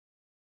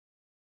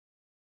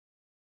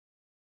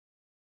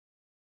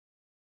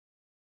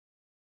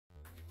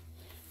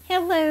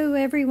Hello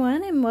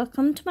everyone and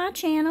welcome to my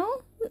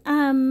channel.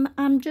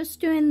 I'm just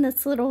doing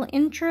this little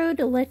intro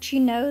to let you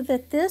know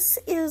that this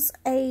is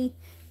a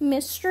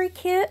mystery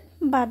kit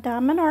by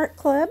Diamond Art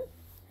Club.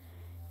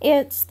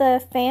 It's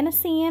the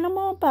Fantasy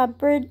Animal by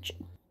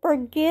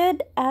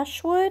Brigid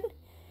Ashwood.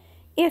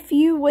 If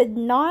you would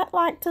not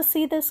like to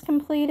see this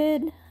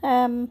completed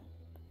and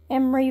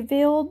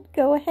revealed,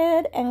 go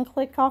ahead and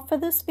click off of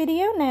this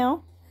video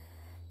now.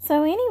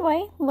 So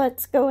anyway,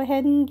 let's go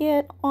ahead and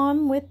get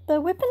on with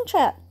the WIP and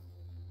chat.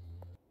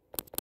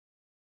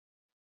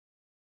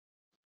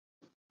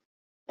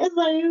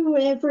 Hello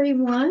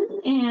everyone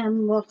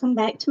and welcome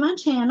back to my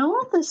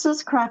channel. This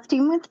is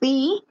Crafting with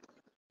Bee.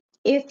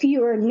 If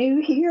you are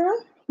new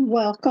here,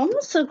 welcome.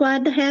 So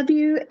glad to have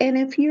you. And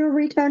if you're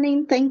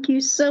returning, thank you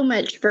so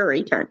much for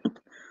returning.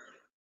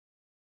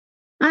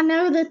 I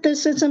know that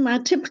this isn't my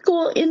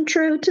typical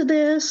intro to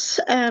this,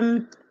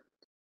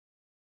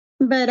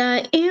 but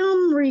I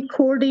am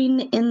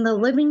recording in the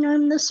living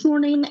room this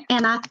morning,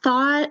 and I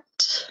thought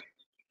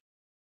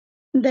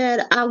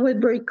that I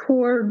would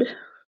record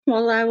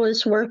while I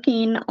was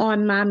working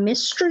on my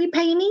mystery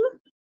painting.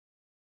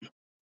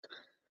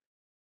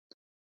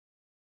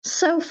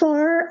 So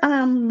far,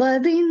 I'm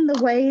loving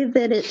the way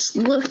that it's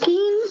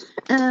looking.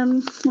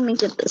 Let me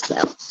get this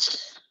out.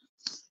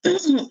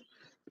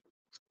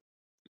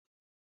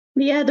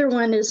 The other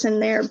one is in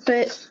there,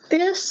 but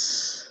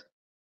this,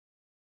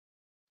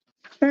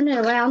 turn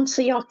it around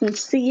so y'all can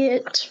see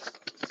it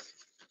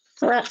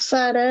right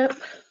side up,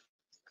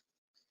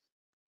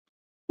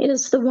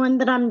 is the one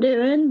that I'm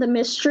doing, the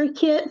Mystery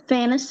Kit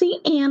Fantasy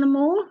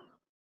Animal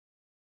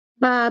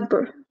by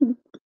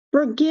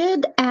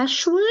Brigid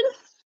Ashwood.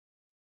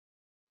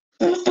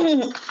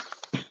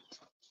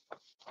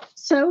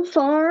 So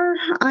far,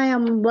 I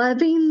am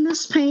loving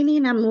this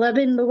painting. I'm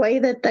loving the way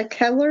that the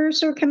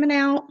colors are coming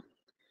out.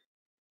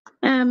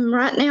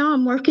 Right now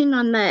I'm working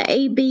on the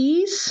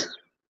ABs.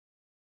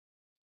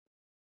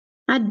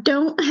 I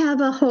don't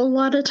have a whole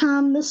lot of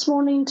time this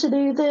morning to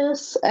do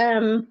this.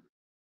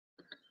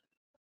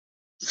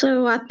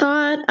 So I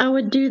thought I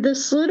would do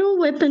this little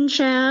WIP and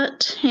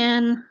chat,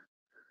 and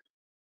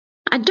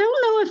I don't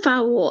know if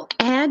I will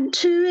add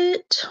to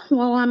it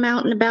while I'm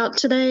out and about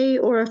today,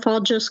 or if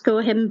I'll just go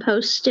ahead and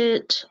post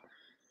it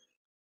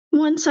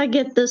once I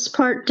get this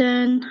part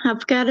done.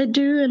 I've got to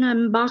do an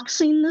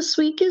unboxing this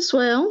week as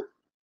well,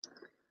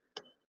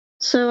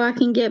 so I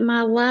can get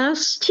my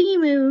last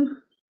Temu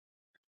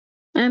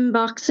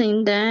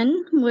unboxing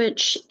done,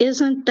 which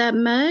isn't that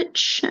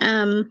much,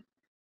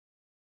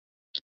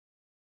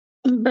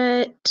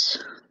 but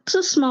it's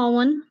a small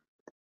one.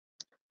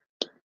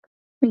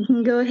 We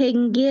can go ahead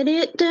and get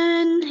it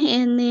done,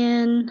 and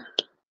then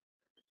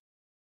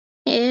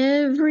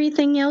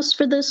everything else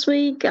for this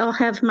week, I'll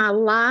have my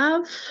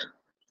live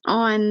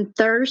on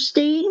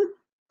Thursday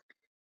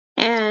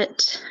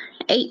at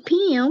 8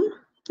 p.m.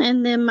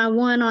 and then my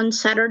one on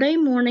Saturday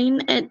morning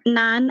at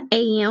 9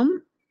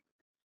 a.m.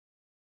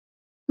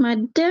 Am I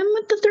done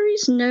with the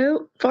threes?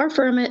 No, far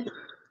from it.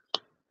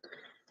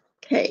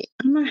 Okay,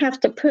 I'm gonna have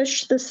to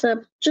push this up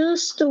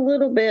just a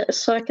little bit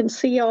so I can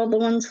see all the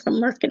ones that I'm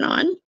working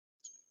on.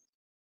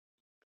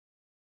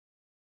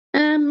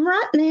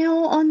 Right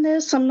now on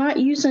this, I'm not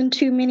using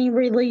too many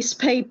release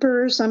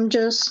papers. I'm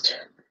just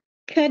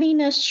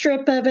cutting a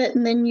strip of it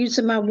and then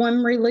using my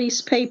one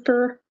release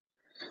paper.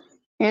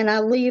 And I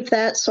leave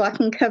that so I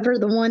can cover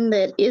the one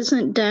that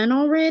isn't done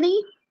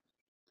already.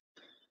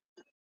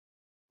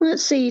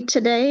 Let's see,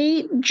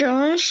 today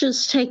Josh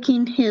is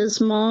taking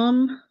his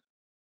mom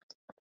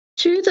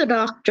to the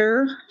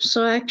doctor,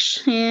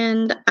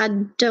 and I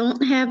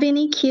don't have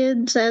any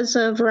kids as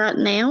of right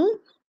now.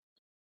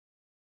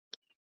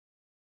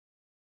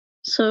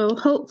 So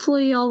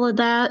hopefully all of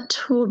that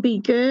will be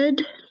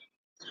good.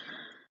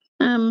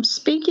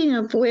 Speaking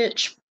of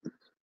which,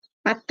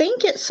 I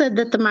think it said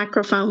that the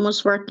microphone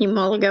was working a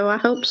while ago. I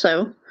hope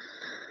so.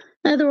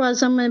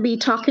 Otherwise, I'm going to be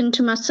talking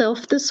to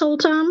myself this whole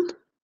time,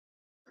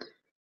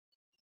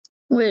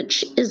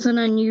 which isn't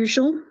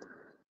unusual.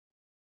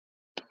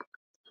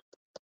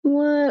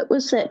 What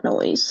was that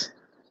noise?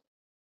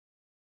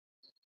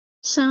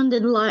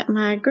 Sounded like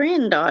my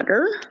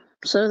granddaughter,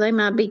 so they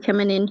might be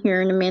coming in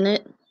here in a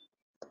minute.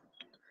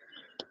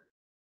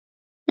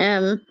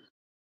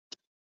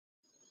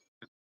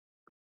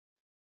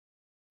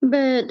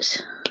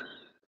 But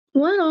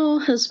what all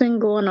has been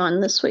going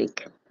on this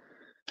week?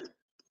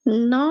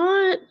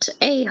 Not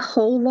a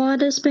whole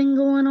lot has been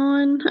going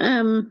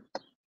on.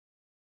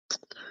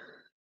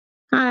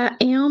 I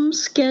am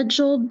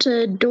scheduled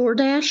to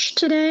DoorDash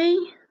today,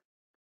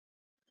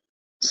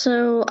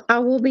 so I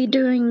will be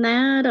doing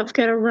that. I've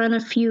got to run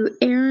a few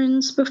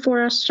errands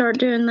before I start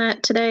doing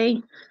that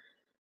today.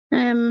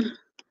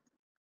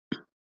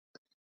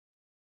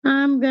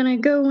 I'm gonna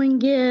go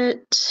and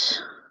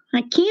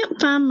I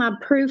can't find my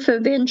proof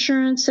of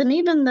insurance, and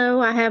even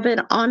though I have it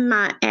on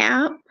my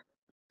app,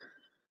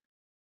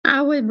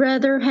 I would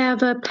rather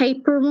have a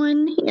paper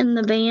one in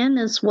the van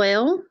as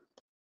well,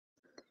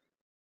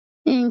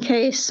 in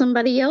case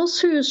somebody else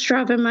who is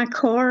driving my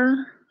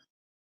car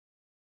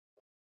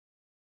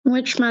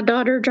which my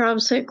daughter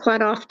drives it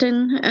quite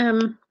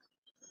often,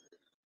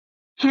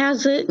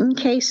 has it in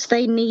case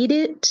they need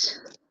it.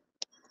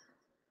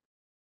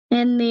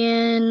 And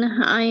then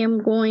I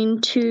am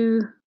going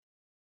to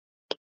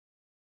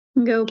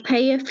go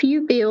pay a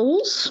few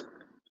bills.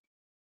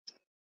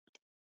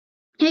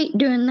 Hate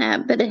doing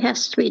that, but it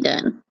has to be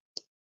done.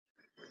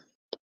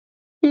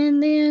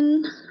 And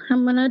then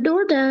I'm gonna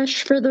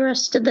DoorDash for the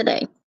rest of the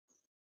day.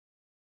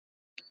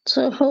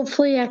 So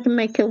hopefully I can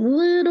make a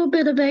little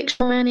bit of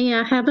extra money.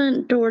 I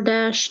haven't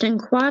DoorDashed in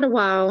quite a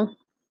while.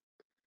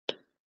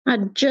 I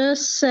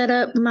just set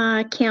up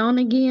my account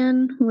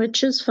again,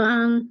 which is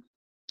fine.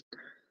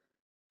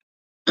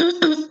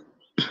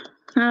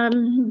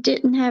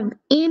 Didn't have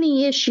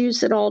any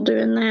issues at all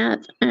doing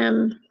that.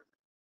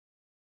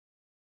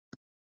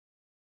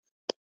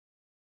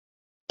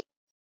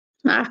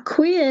 I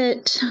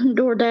quit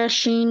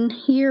DoorDashing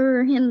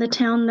here in the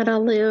town that I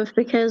live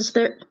because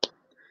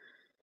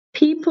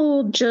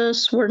people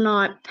just were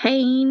not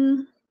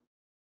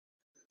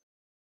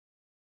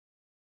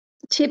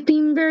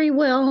tipping very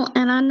well.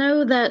 And I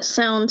know that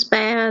sounds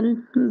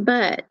bad,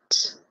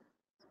 but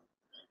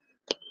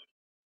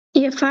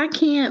if I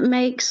can't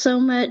make so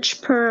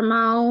much per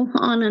mile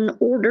on an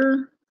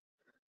order,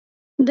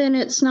 then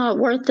it's not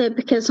worth it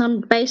because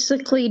I'm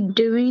basically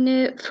doing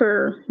it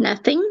for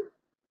nothing.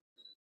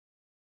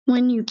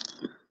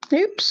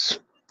 Oops.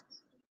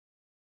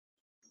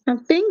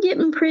 I've been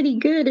getting pretty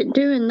good at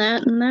doing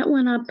that, and that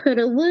one I put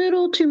a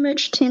little too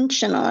much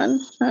tension on.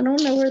 I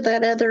don't know where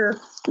that other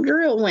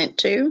drill went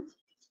to.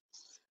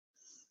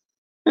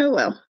 Oh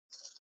well.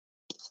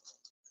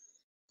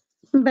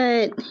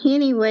 But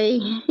anyway,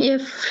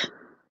 if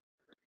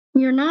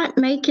you're not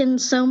making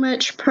so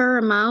much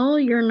per mile,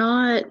 you're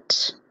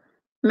not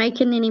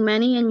making any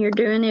money and you're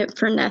doing it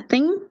for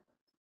nothing.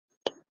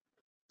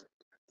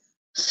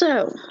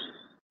 So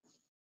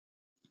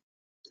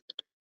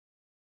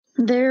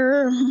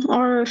there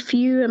are a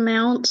few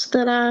amounts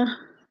that I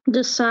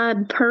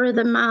decide per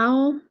the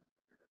mile,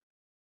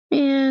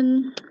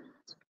 and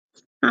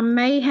I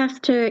may have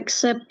to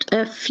accept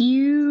a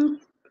few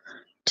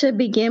to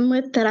begin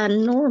with that I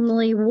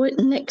normally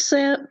wouldn't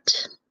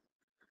accept,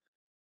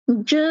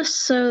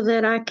 just so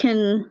that I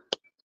can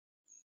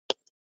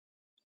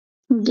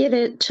get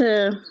it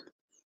to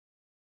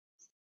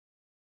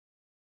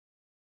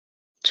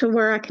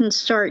where I can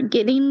start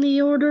getting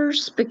the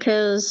orders,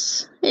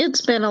 because it's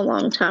been a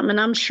long time, and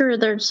I'm sure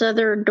there's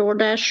other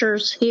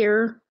DoorDashers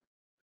here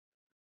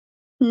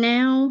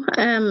now.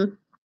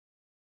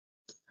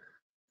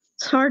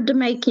 It's hard to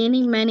make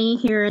any money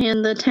here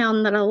in the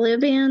town that I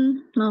live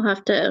in. I'll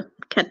have to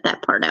cut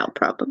that part out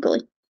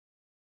probably.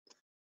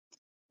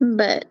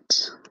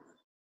 But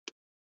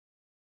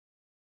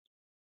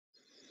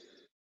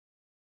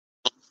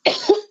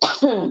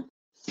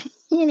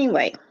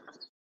anyway,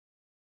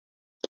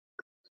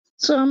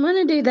 so I'm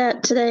going to do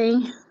that today.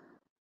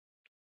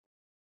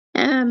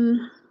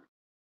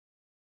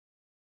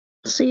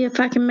 See if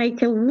I can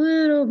make a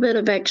little bit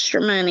of extra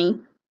money.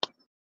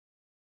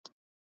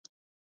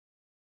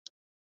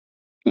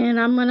 And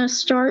I'm going to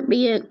start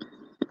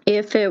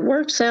if it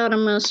works out,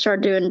 I'm going to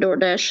start doing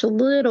DoorDash a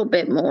little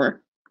bit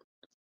more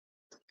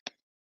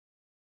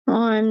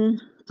on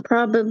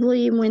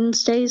probably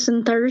Wednesdays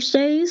and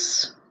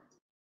Thursdays.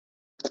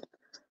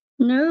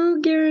 No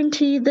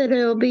guarantee that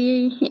it'll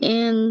be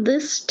in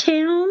this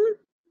town.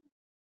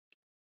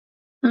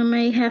 I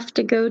may have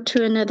to go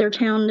to another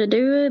town to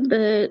do it,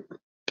 but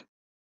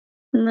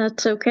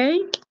that's okay.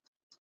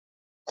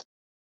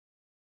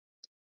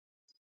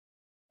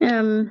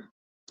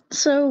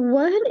 So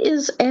what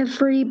is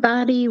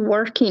everybody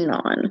working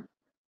on?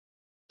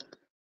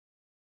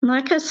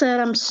 Like I said,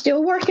 I'm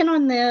still working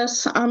on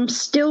this. I'm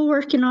still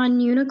working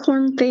on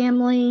Unicorn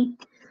Family.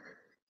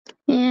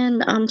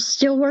 And I'm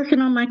still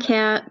working on my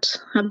cat.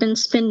 I've been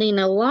spending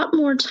a lot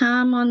more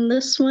time on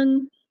this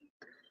one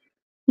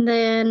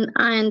than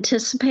I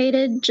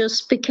anticipated,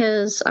 just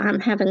because I'm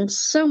having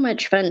so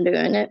much fun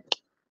doing it.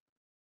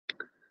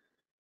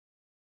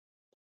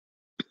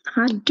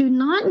 I do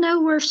not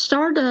know where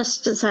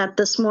Stardust is at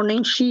this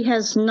morning. She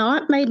has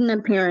not made an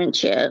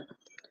appearance yet.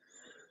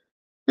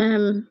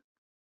 It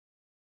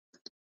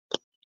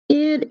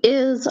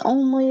is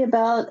only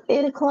about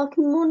 8 o'clock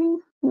in the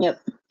morning.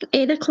 Yep,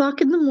 8 o'clock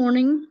in the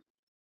morning.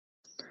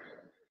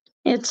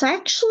 It's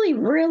actually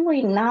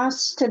really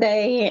nice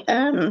today.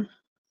 I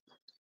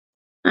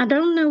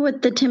don't know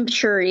what the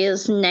temperature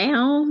is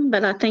now,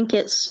 but I think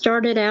it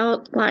started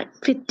out like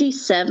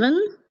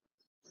 57.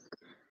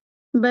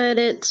 But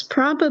it's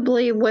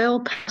probably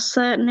well past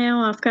that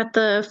now. I've got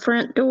the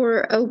front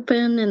door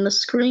open and the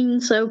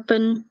screens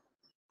open.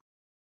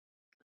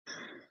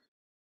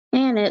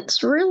 And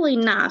it's really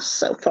nice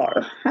so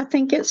far. I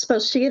think it's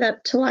supposed to get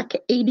up to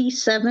like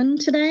 87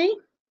 today.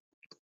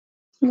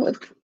 And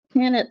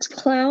it's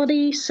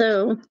cloudy,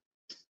 so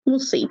we'll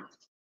see.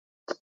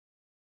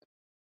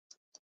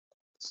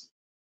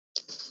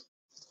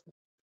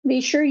 Be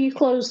sure you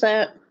close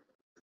that.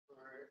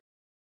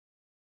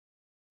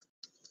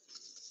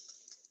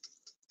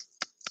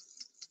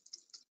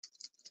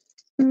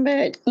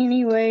 But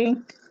anyway,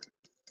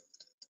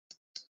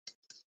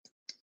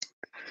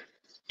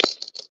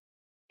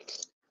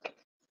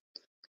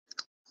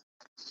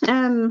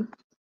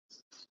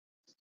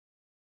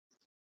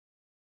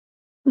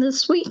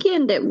 this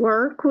weekend at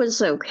work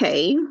was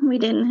okay. We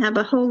didn't have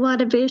a whole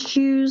lot of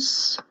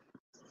issues.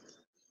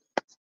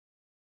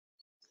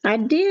 I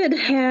did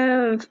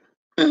have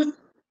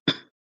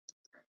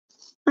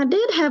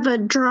a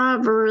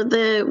driver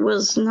that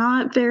was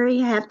not very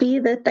happy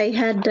that they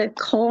had to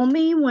call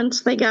me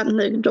once they got in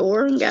the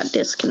door and got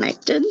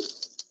disconnected,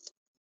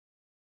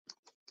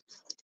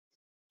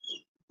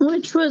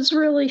 which was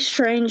really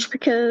strange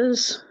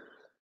because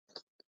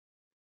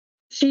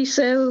she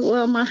said,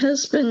 well, my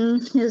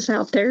husband is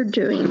out there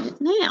doing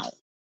it now.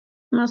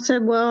 And I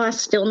said, well, I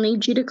still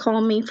need you to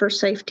call me for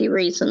safety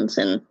reasons.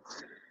 And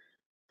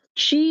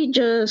she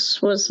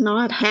just was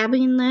not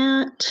having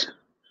that.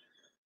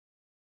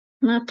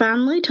 And I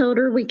finally told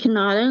her we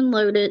cannot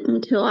unload it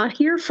until I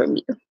hear from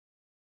you.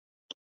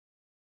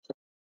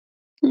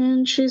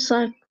 And she's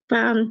like,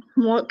 fine,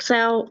 walks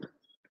out.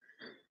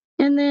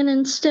 And then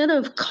instead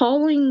of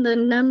calling the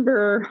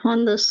number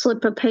on the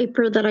slip of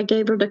paper that I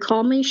gave her to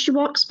call me, she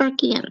walks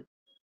back in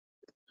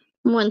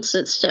once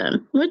it's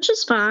done, which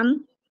is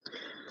fine.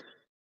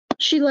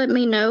 She let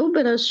me know,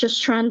 but I was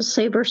just trying to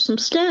save her some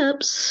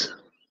steps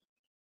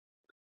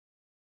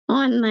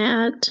on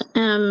that.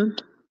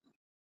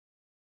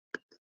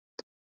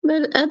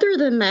 But other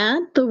than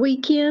that, the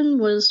weekend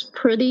was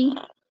pretty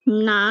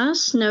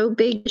nice, no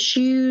big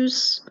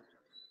issues.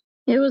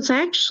 It was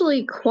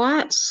actually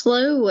quite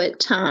slow at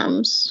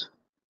times,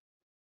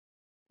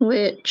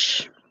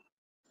 which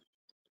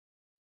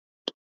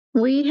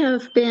we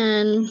have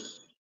been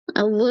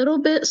a little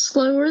bit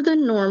slower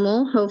than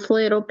normal.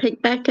 Hopefully it'll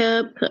pick back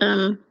up.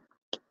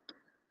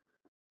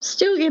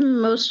 Still getting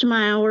most of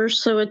my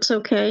hours, so it's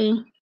okay.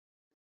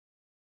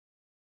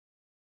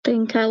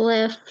 Think I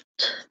left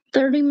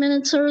 30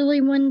 minutes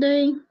early one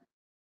day,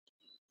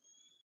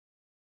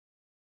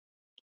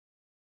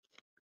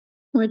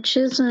 which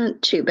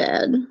isn't too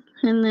bad.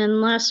 And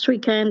then last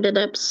week I ended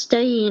up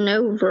staying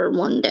over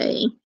one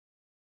day.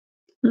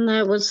 And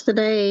that was the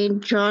day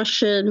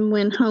Josh had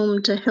went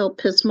home to help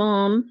his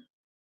mom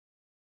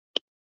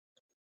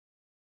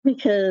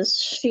because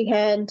she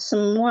had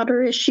some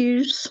water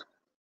issues.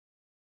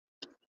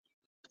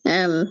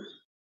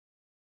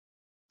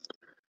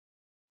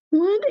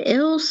 What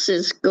else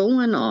is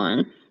going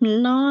on?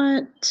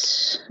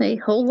 Not a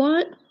whole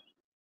lot.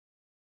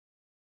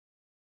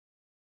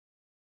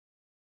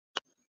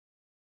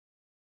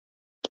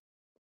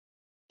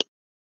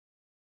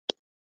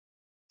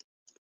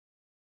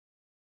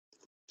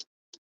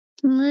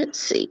 Let's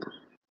see.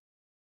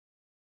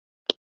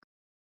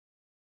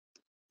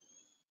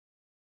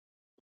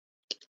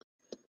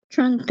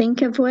 Trying to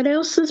think of what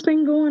else has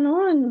been going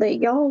on that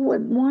y'all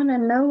would want to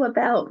know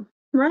about.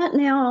 Right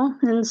now,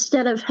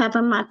 instead of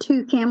having my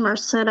 2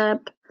 cameras set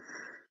up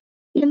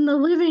in the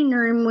living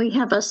room, we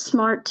have a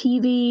smart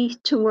TV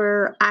to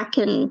where I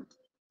can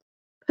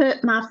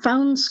put my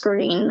phone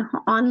screen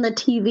on the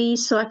TV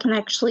so I can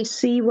actually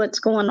see what's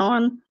going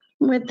on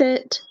with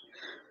it.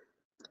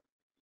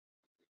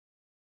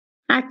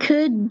 I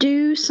could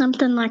do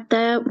something like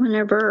that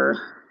whenever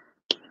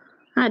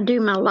I do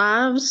my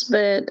lives,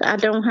 but I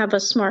don't have a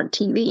smart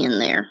TV in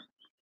there.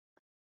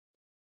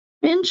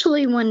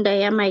 Eventually, one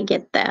day I may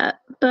get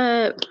that,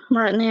 but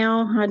right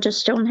now I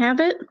just don't have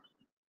it.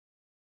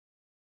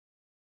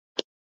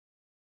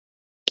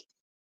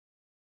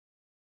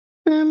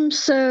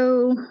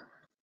 So,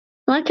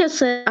 like I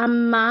said, I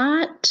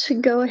might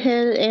go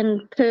ahead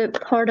and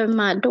put part of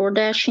my door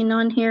dashing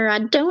on here. I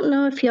don't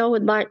know if y'all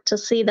would like to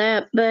see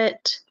that,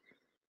 but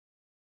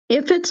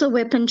if it's a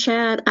WIP and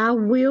chat, I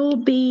will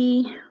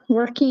be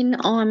working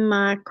on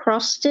my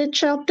cross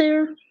stitch out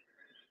there.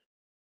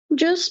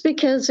 Just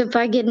because if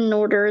I get an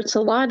order, it's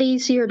a lot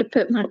easier to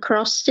put my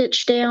cross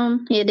stitch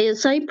down. It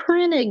is a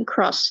printed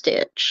cross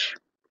stitch.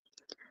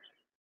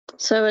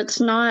 So it's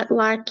not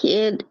like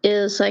it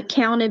is a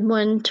counted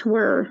one to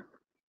where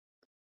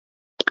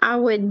I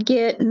would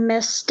get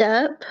messed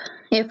up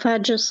if I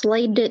just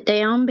laid it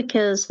down,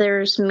 because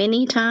there's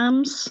many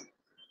times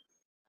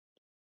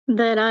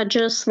that I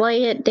just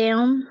lay it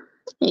down.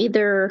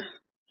 Either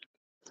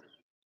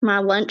my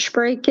lunch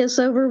break is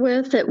over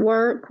with at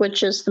work,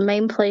 which is the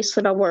main place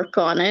that I work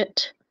on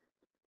it.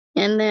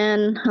 And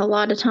then a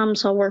lot of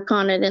times I'll work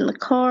on it in the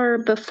car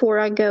before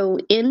I go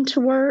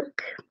into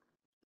work.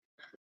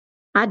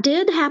 I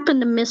did happen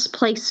to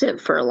misplace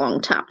it for a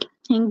long time.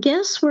 And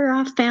guess where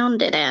I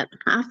found it at?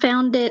 I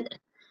found it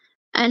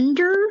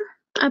under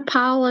a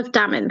pile of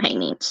diamond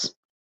paintings.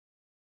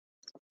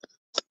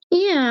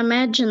 Yeah,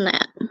 imagine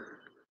that.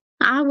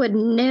 I would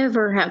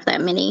never have that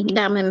many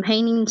diamond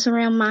paintings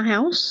around my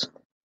house.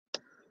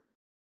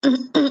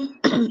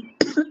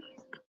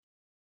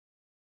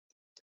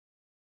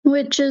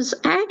 Which is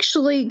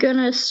actually going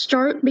to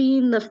start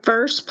being the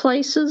first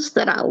places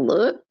that I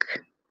look.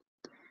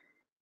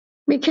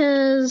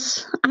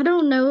 Because I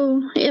don't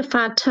know if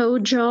I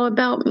told y'all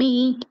about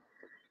me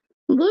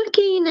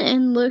looking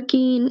and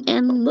looking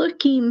and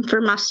looking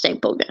for my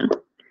staple gun.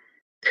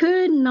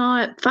 Could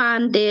not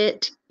find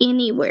it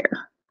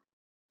anywhere.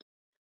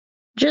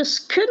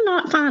 Just could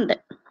not find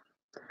it.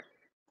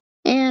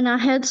 And I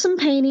had some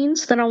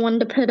paintings that I wanted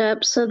to put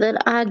up so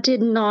that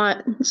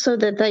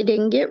they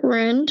didn't get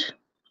ruined.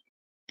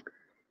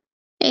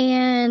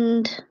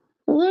 And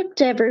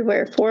looked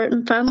everywhere for it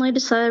and finally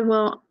decided,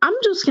 well, I'm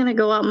just going to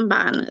go out and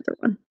buy another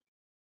one.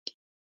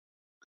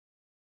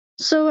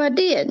 So I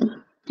did.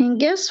 And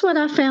guess what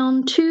I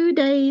found 2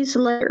 days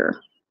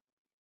later?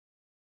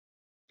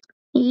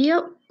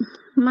 Yep,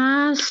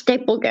 my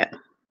staple gun.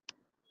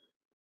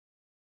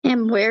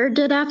 And where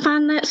did I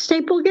find that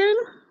staple gun?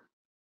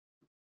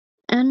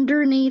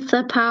 Underneath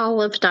a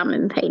pile of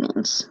diamond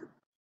paintings.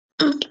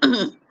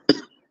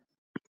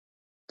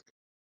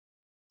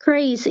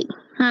 Crazy,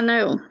 I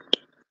know.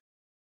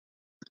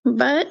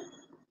 But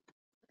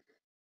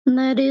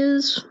that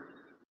is,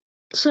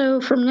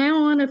 so from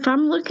now on, if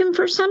I'm looking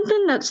for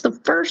something, that's the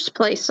first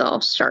place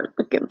I'll start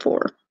looking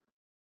for.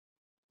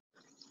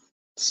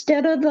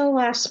 Instead of the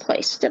last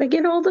place. Did I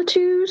get all the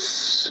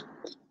 2s?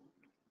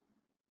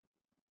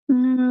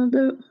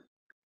 No,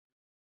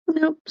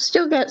 nope,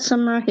 still got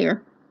some right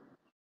here.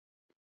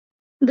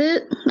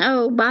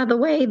 Oh, by the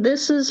way,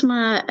 this is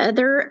my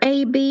other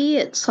AB.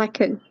 It's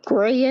like a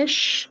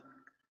grayish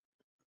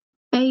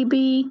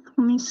AB.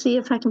 Let me see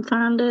if I can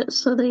find it.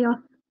 It's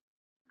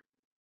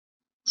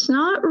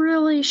not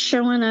really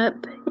showing up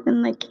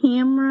in the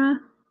camera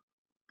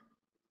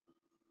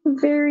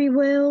very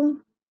well.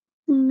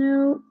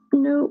 Nope.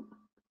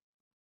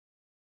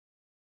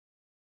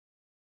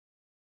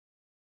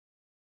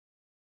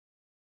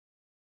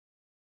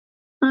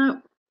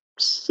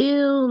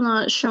 Still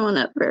not showing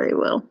up very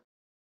well.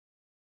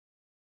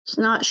 It's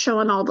not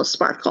showing all the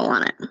sparkle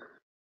on it.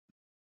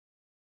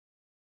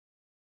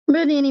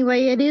 But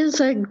anyway, it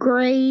is a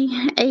gray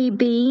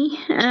AB.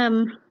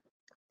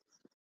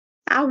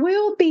 I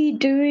will be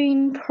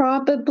doing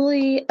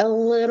probably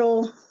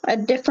a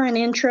different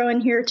intro in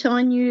here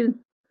telling you,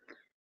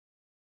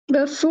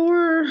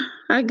 before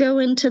I go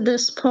into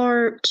this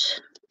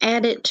part,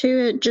 add it to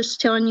it,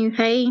 just telling you,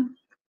 hey,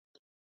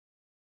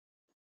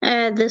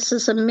 this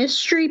is a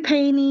mystery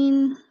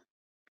painting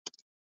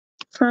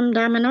from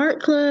Diamond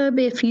Art Club.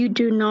 If you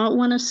do not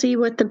want to see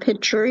what the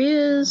picture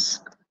is,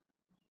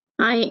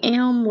 I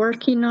am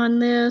working on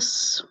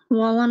this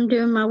while I'm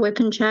doing my WIP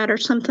and chat or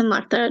something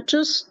like that,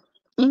 just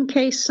in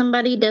case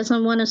somebody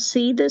doesn't want to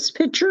see this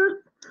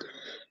picture.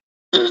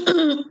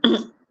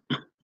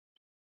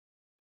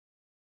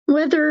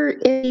 Whether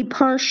it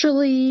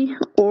partially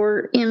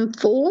or in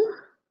full.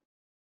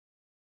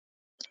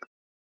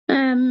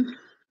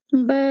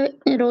 But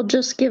it'll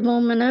just give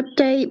them an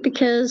update,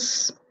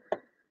 because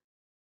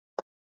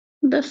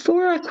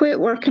before I quit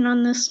working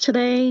on this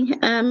today,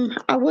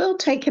 I will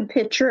take a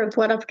picture of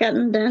what I've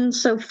gotten done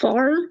so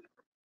far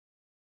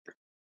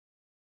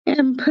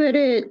and put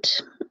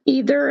it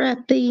either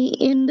at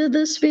the end of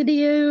this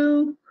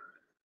video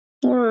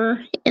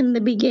or in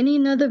the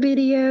beginning of the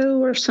video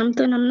or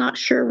something. I'm not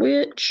sure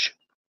which.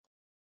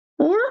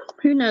 Or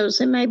who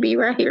knows, it may be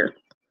right here.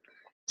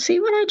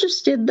 See what I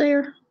just did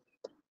there?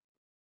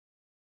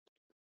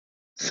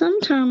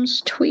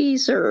 Sometimes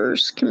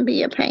tweezers can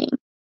be a pain.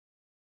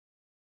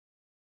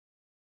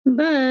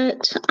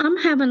 But I'm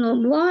having a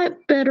lot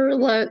better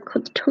luck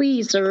with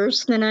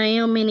tweezers than I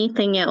am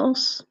anything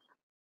else.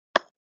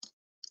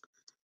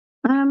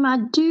 I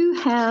do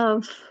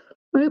have,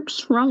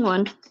 oops, wrong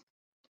one.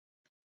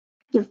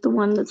 Get the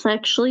one that's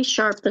actually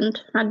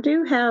sharpened. I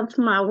do have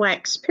my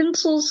wax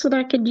pencils that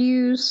I could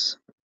use.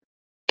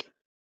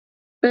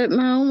 But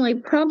my only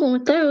problem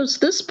with those,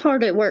 this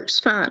part it works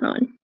fine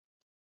on.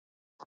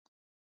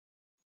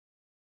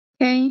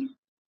 Okay.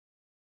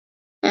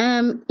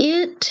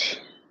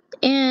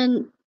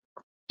 And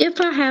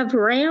if I have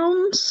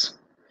rounds,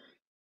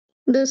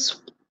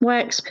 this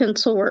wax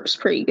pencil works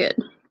pretty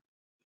good.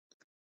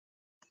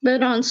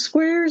 But on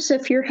squares,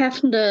 if you're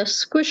having to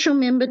squish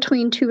them in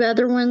between 2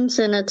 other ones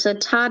and it's a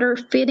tighter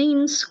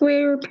fitting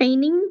square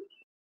painting,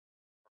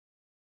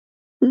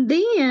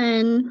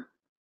 then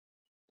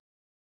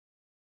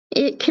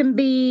it can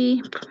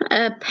be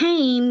a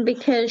pain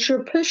because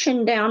you're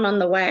pushing down on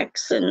the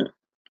wax and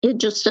it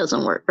just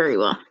doesn't work very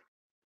well.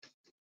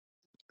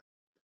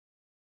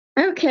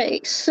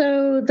 Okay,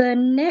 so the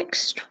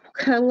next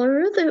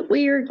color that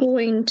we are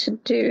going to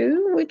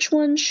do, which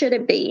one should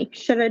it be?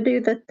 Should I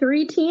do the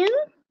 310?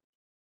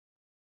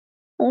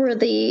 Or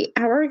the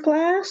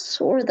hourglass,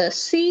 or the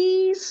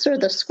C's, or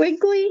the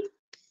squiggly?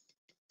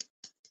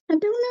 I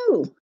don't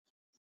know.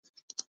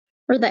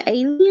 Or the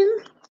alien?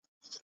 I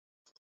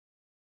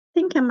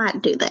think I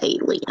might do the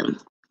alien.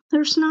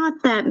 There's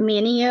not that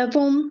many of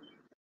them.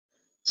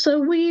 So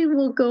we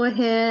will go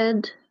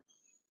ahead.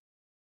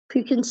 If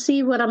you can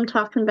see what I'm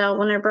talking about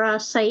whenever I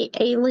say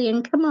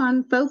alien, come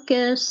on,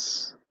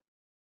 focus.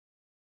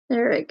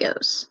 There it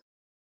goes.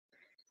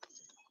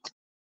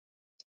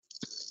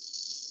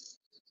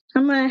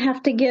 I'm going to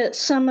have to get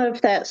some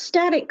of that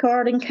static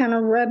guard and kind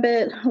of rub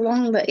it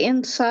along the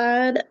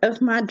inside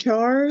of my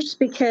jars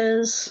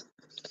because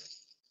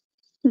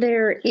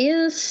there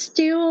is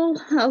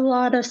still a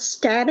lot of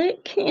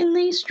static in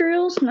these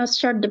drills, and I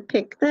started to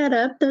pick that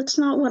up. That's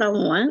not what I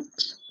want.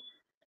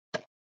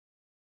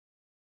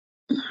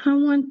 I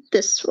want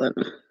this one,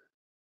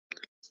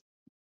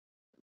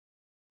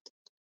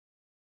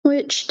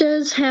 which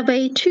does have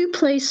a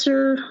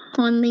two-placer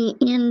on the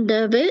end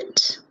of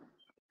it.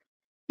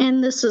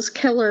 And this is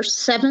color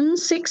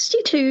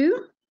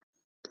 762.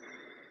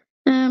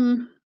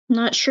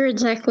 Not sure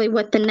exactly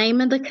what the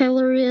name of the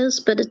color is,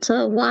 but it's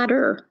a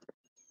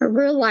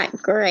real light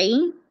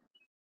gray.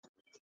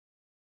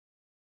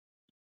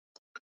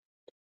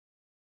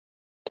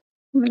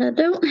 But I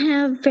don't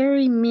have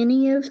very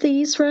many of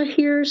these right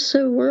here,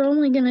 so we're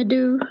only going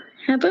to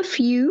have a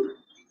few.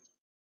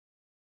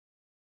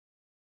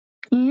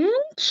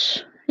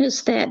 And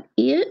is that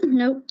it?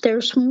 Nope,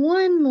 there's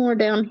one more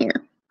down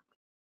here.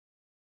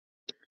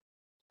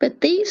 But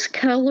these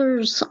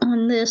colors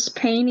on this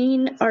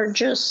painting are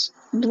just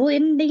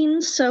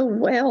blending so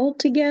well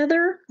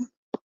together.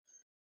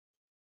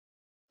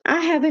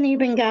 I haven't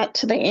even got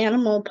to the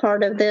animal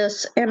part of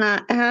this, and I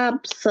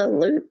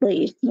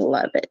absolutely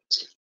love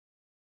it.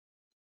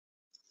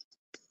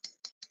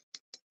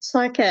 It's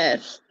like I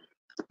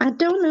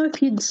don't know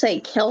if you'd say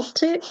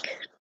Celtic.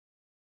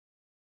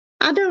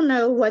 I don't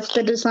know what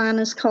the design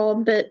is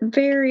called, but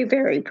very,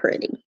 very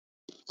pretty.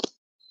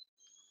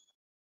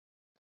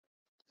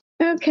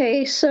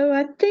 Okay, so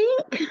I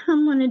think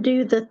I'm going to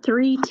do the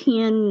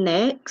 310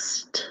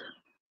 next.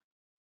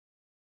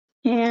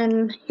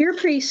 And here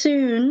pretty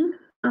soon,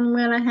 I'm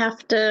going to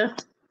have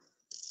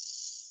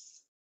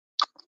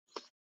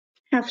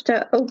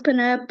to open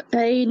up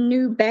a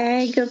new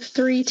bag of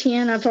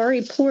 310. I've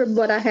already poured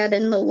what I had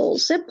in the little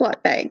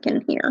Ziploc bag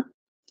in here.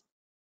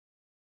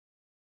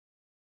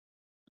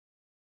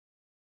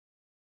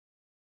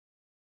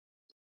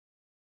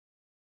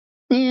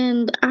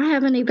 And I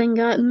haven't even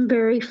gotten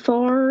very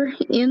far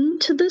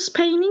into this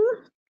painting.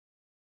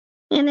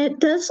 And it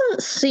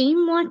doesn't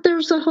seem like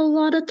there's a whole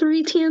lot of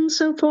 310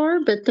 so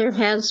far, but there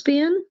has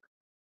been.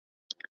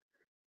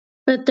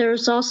 But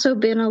there's also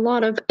been a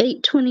lot of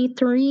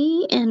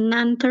 823 and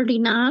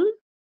 939.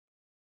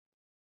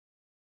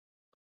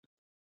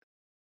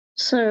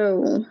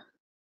 So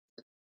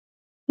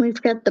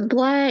we've got the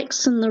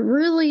blacks and the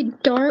really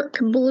dark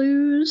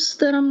blues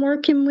that I'm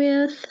working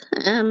with.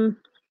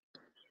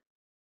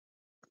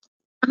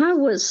 I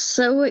was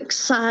so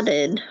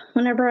excited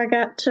whenever I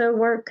got to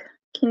work.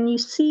 Can you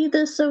see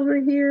this over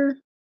here?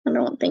 I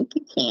don't think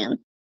you can.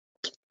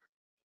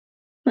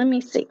 Let me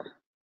see.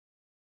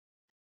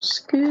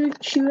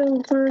 Scoot you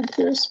over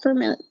just for a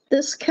minute.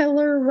 This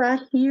color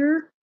right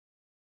here,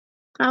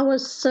 I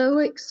was so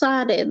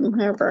excited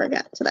whenever I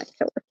got to that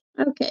color.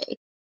 Okay.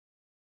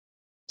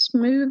 Let's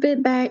move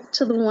it back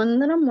to the one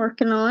that I'm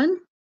working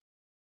on.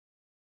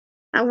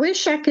 I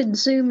wish I could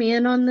zoom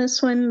in on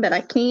this one, but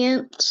I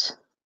can't.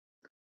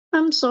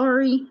 I'm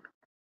sorry.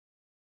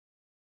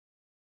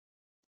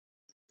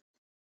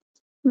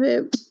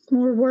 But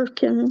we're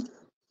working.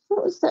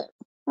 What was that?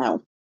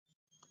 Oh.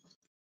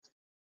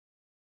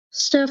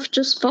 Stuff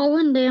just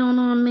falling down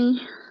on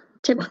me.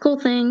 Typical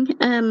thing.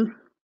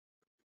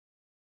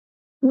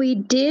 We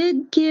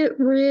did get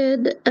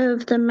rid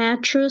of the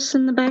mattress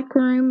in the back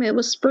room. It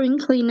was spring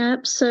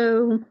cleanup,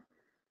 so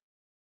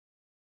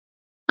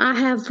I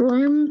have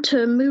room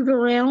to move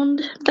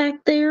around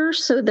back there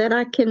so that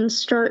I can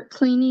start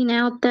cleaning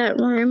out that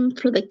room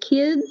for the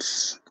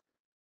kids.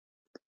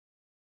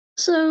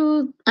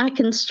 So I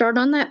can start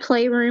on that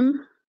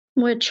playroom,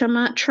 which I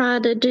might try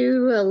to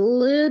do a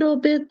little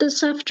bit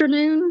this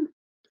afternoon.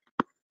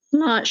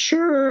 Not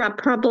sure. I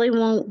probably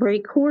won't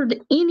record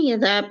any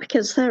of that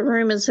because that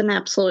room is an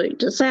absolute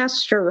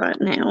disaster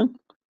right now.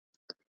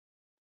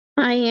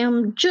 I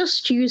am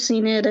just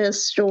using it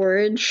as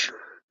storage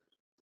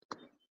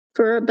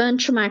for a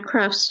bunch of my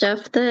craft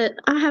stuff that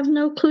I have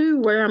no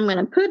clue where I'm going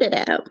to put it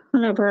at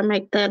whenever I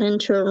make that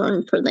into a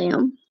room for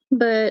them.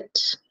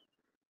 But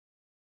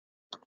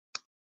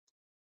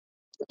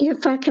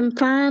if I can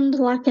find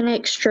like an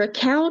extra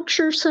couch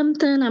or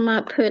something, I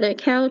might put a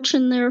couch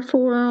in there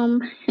for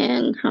them.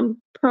 And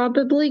I'm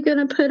probably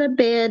going to put a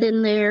bed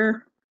in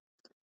there.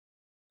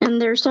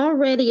 And there's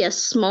already a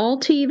small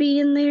TV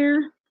in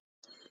there.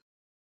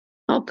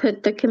 I'll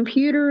put the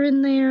computer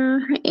in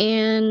there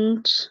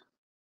and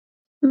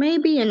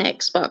maybe an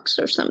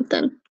Xbox or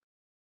something.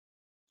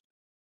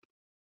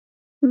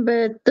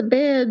 But the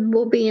bed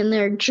will be in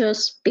there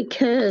just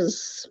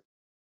because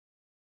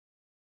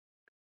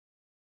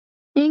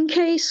in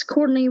case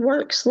Courtney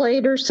works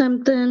late or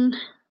something,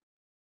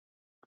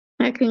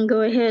 I can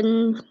go ahead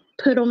and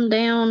put them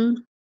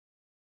down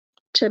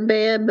to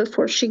bed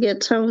before she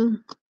gets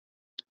home.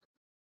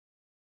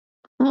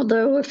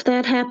 Although if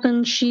that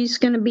happens, she's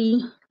going to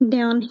be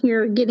down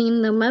here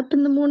getting them up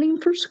in the morning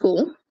for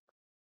school.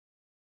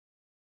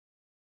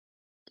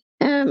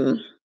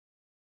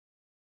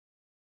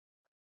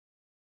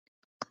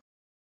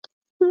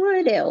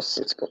 What else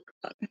is going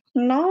on?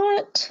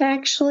 Not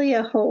actually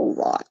a whole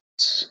lot.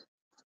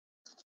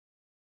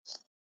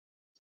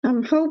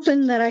 I'm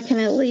hoping that I can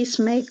at least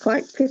make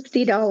like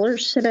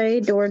 $50 today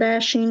door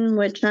dashing,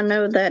 which I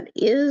know that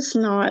is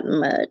not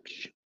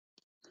much.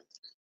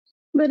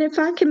 But if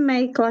I can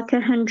make like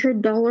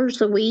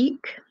 $100 a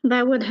week,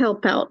 that would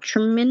help out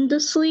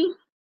tremendously.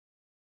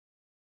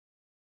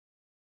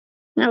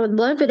 I would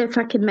love it if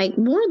I could make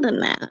more than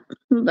that,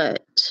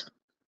 but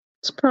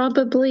it's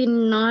probably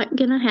not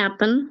gonna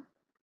happen.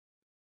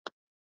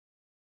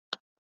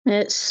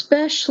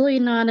 Especially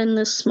not in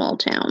this small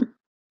town.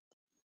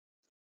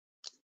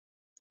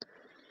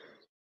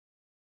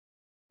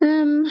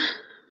 I'm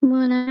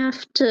gonna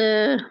have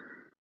to.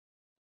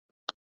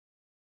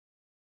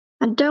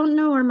 I don't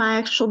know where my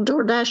actual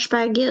DoorDash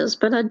bag is,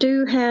 but I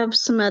do have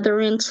some other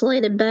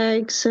insulated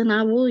bags, and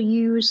I will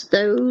use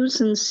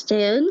those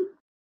instead.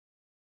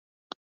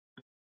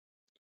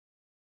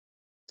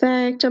 In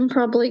fact, I'm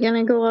probably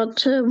gonna go out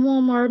to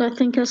Walmart. I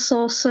think I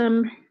saw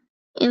some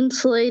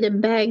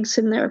insulated bags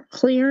in their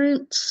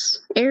clearance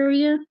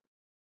area.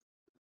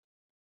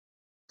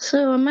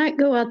 So I might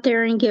go out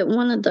there and get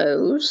one of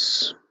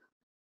those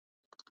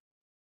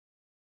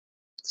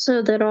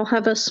so that I'll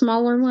have a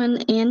smaller one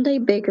and a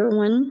bigger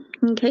one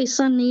in case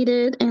I need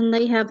it, and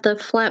they have the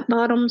flat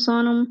bottoms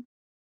on them.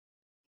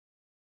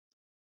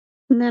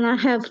 And then I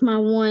have my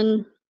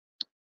one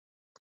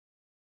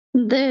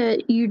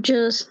that you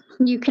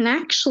can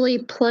actually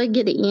plug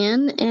it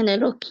in and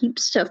it'll keep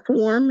stuff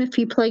warm if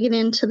you plug it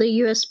into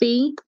the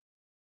USB.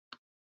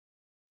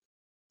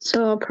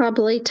 So I'll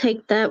probably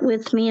take that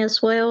with me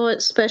as well,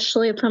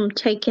 especially if I'm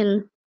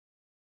taking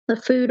the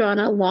food on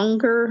a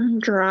longer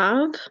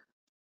drive.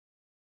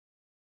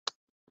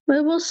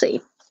 But we'll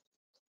see.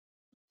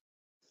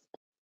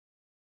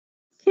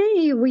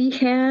 Okay, we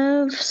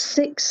have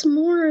 6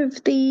 more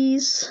of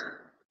these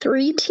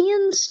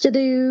 310s to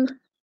do.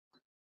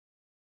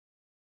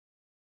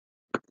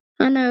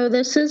 I know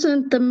this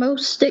isn't the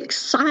most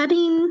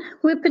exciting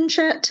whip and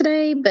chat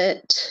today,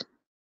 but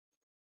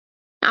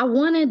I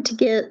wanted to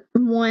get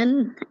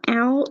one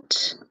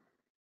out,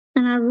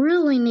 and I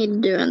really need to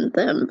do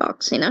the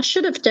unboxing. I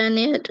should have done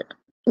it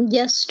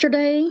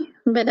yesterday,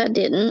 but I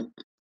didn't.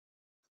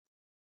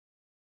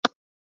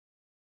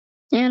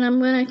 And I'm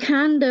going to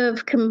kind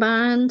of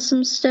combine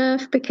some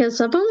stuff because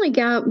I've only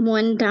got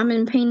one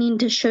diamond painting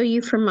to show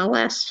you from my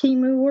last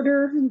Temu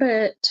order,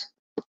 but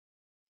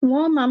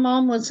while my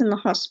mom was in the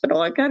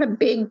hospital, I got a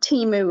big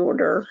Temu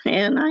order,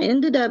 and I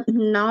ended up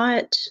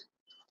not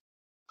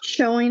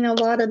showing a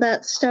lot of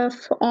that stuff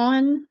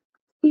on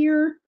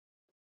here.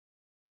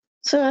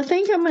 So I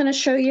think I'm going to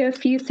show you a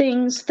few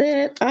things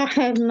that I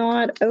have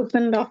not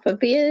opened off of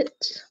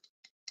it.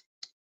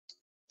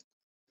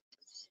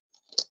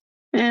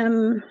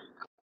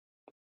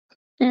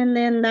 And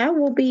then that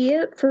will be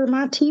it for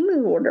my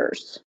Temu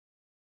orders.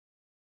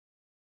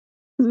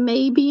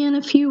 Maybe in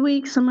a few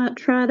weeks I might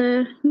try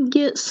to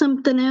get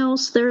something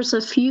else. There's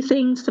a few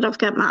things that I've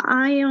got my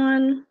eye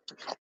on.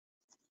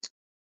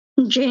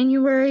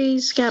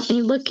 January's got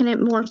me looking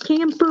at more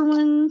camper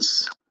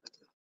ones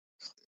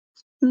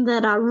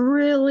that I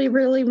really,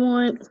 really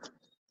want.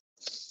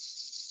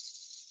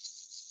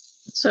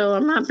 So I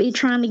might be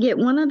trying to get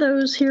one of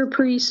those here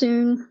pretty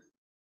soon.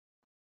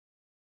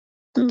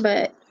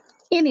 But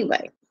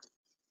anyway,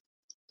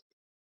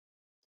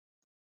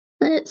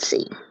 let's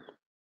see.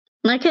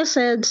 Like I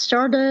said,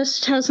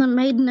 Stardust hasn't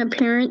made an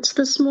appearance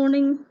this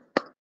morning.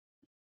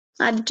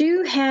 I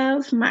do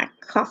have my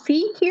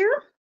coffee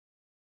here,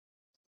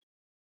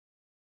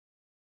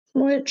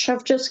 which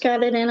I've just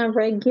got it in a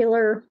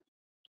regular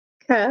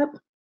cup.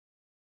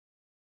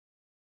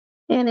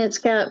 And it's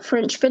got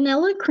French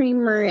vanilla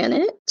creamer in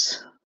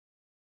it.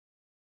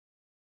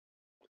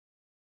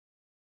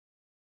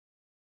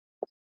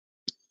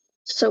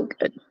 So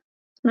good.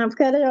 And I've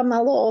got it on my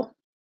little...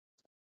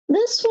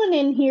 This one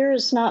in here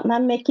is not my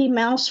Mickey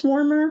Mouse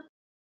warmer.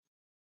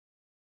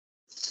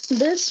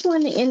 This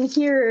one in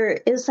here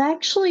is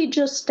actually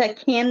just a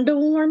candle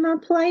warmer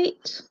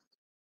plate.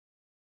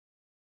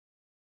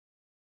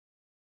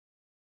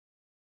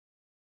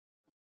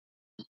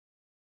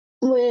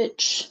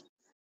 Which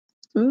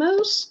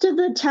most of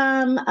the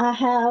time I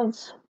have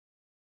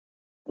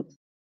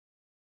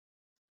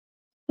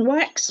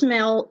wax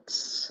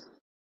melts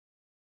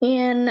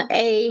in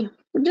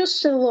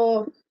just a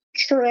little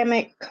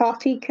ceramic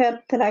coffee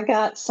cup that I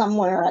got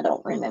somewhere. I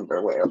don't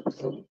remember where.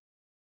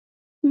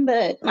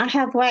 But I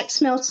have wax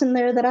melts in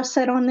there that I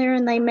set on there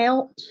and they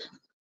melt.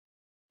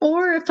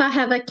 Or if I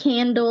have a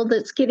candle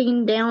that's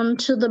getting down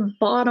to the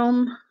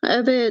bottom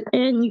of it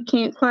and you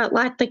can't quite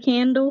light the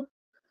candle,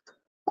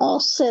 I'll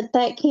set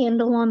that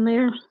candle on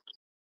there.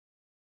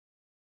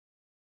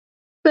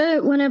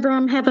 But whenever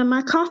I'm having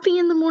my coffee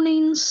in the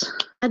mornings,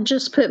 I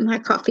just put my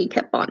coffee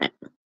cup on it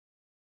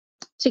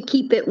to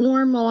keep it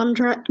warm while I'm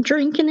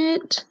drinking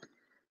it,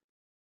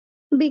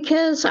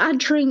 because I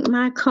drink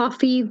my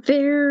coffee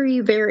very,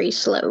 very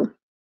slow.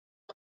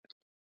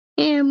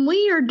 And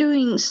we are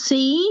doing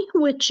C,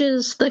 which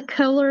is the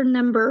color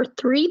number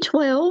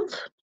 312.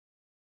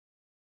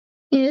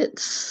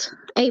 It's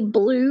a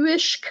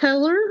bluish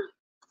color.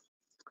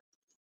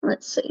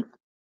 Let's see.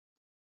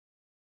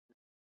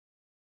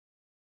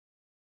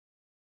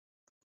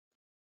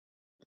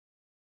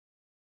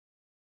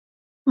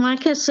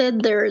 Like I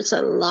said, there's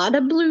a lot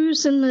of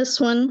blues in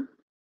this one,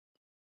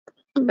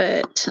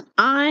 but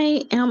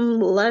I am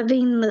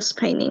loving this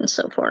painting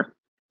so far.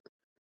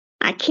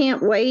 I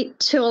can't wait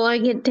till I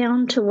get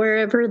down to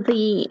wherever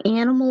the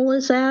animal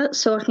is at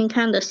so I can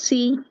kind of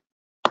see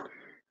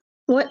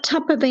what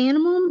type of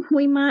animal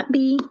we might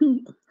be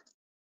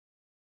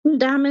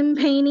diamond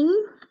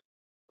painting.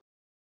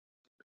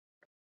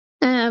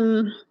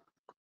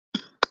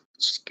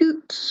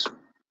 Scoots.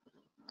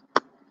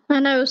 I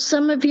know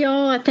some of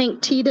y'all, I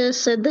think Tita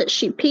said that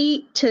she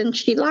peeked and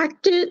she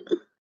liked it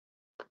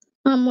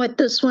on what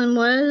this one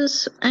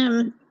was.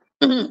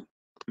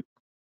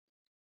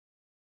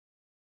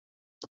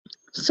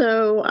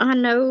 So I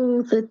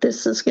know that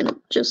this is going to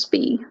just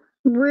be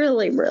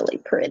really, really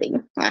pretty.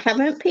 I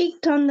haven't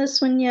peeked on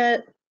this one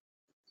yet.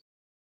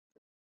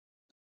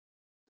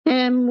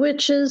 And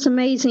which is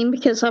amazing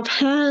because I've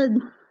had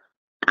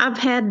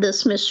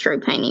this mystery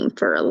painting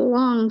for a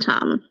long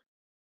time.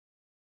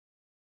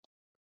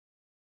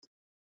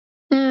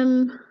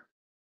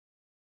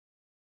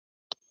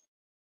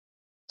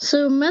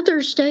 So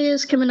Mother's Day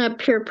is coming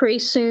up here pretty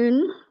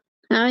soon.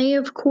 I,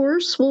 of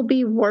course, will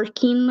be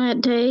working that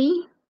day.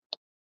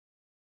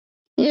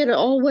 It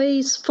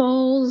always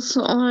falls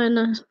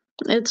on,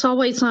 it's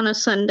always on a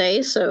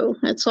Sunday, so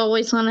it's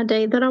always on a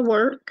day that I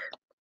work.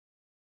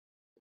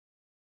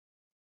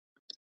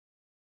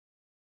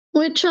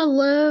 Which I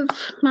love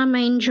my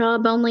main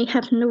job, only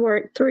having to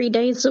work 3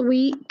 days a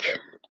week.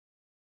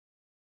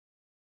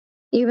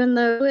 Even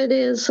though it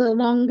is a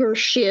longer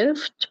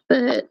shift,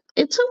 but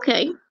it's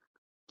okay.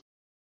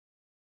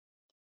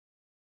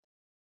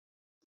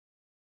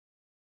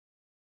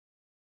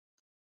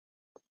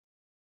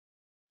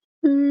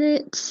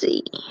 Let's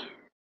see.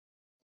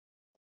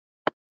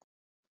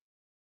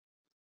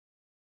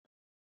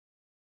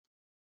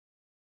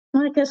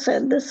 Like I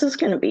said, this is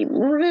going to be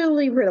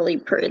really, really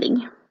pretty.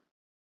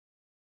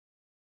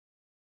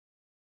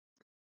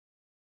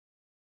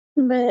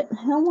 But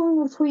how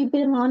long have we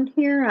been on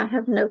here? I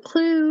have no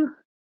clue.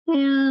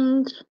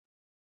 And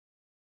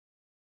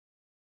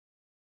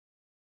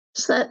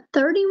is that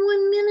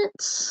 31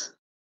 minutes?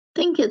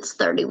 I think it's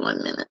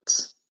 31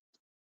 minutes.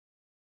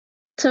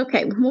 It's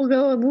okay. We'll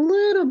go a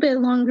little bit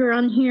longer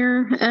on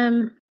here.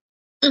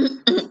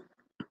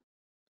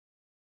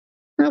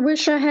 I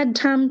wish I had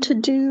time to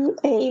do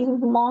a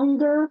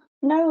longer.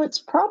 No, it's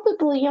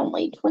probably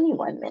only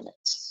 21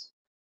 minutes.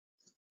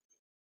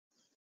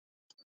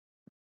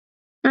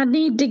 I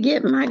need to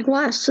get my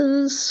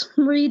glasses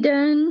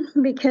redone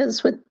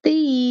because with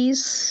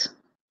these,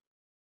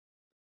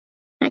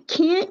 I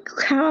can't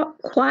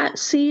quite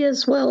see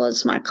as well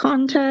as my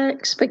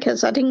contacts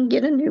because I didn't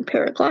get a new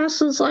pair of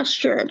glasses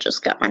last year. I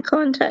just got my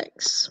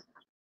contacts.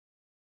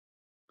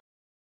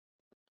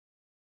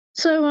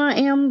 So I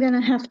am going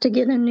to have to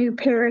get a new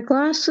pair of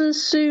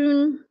glasses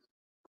soon,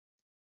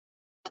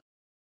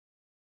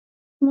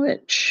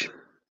 which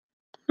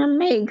I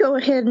may go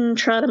ahead and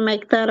try to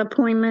make that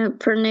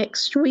appointment for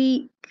next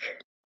week.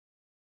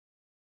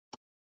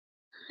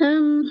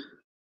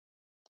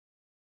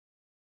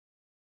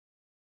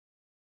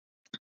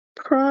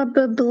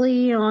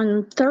 Probably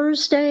on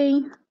Thursday.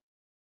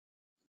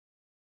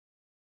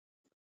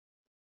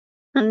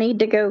 I need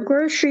to go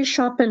grocery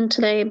shopping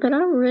today, but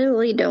I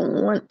really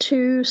don't want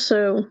to,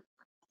 so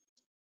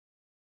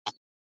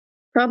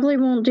probably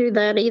won't do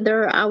that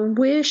either. I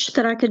wish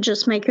that I could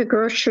just make a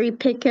grocery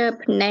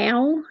pickup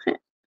now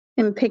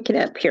and pick it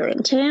up here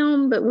in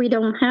town, but we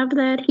don't have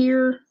that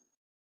here.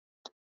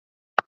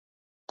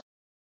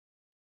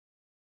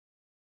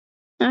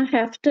 I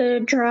have to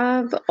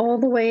drive all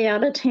the way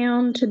out of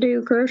town to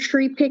do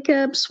grocery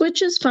pickups,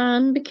 which is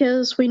fine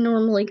because we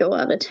normally go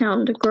out of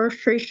town to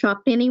grocery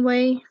shop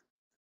anyway.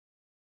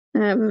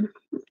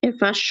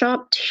 If I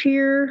shopped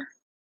here,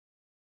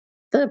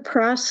 the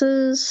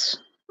prices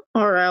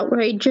are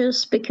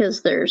outrageous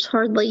because there's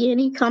hardly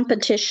any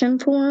competition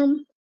for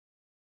them.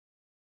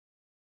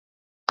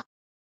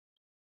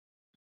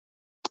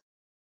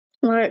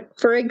 Like,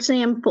 for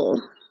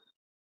example,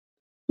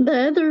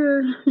 the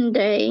other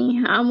day,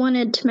 I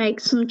wanted to make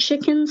some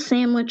chicken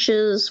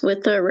sandwiches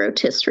with a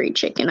rotisserie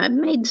chicken. I'd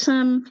made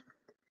some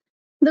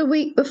the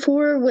week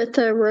before with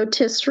a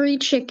rotisserie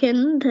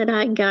chicken that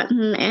I'd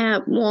gotten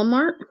at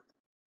Walmart.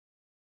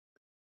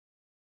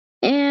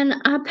 And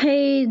I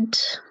paid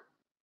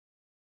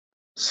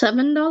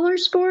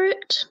 $7 for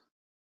it,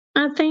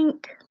 I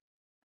think.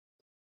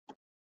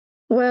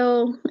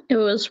 Well, it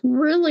was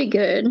really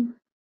good.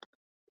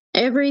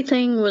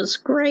 Everything was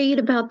great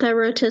about that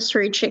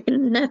rotisserie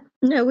chicken.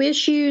 No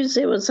issues.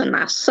 It was a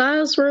nice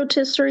size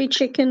rotisserie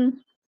chicken.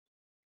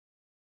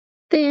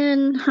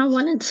 Then I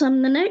wanted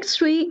some the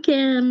next week,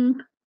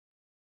 and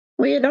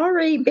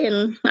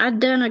I'd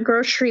done a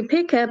grocery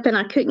pickup, and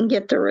I couldn't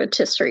get the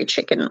rotisserie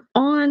chicken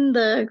on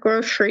the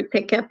grocery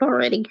pickup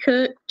already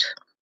cooked.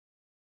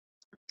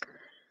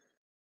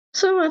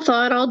 So I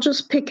thought I'll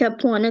just pick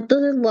up one at the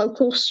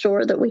local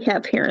store that we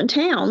have here in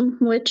town,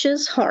 which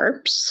is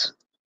Harps.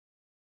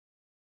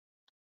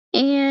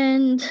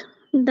 And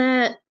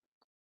that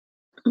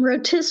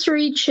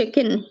rotisserie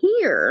chicken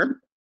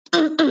here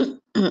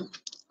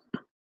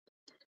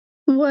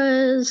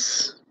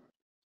was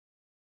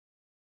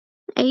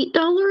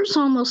 $8,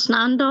 almost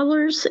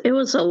 $9. It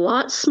was a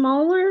lot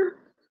smaller,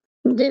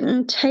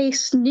 didn't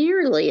taste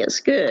nearly as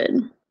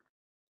good.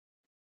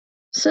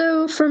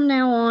 So from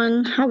now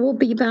on, I will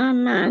be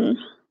buying mine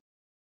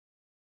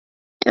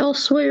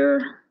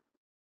elsewhere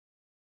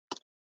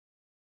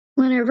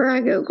whenever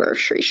I go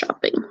grocery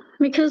shopping,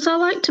 because I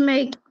like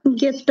to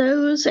get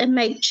those and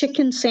make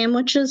chicken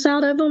sandwiches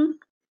out of them.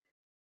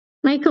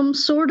 Make them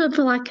sort of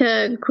like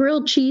a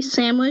grilled cheese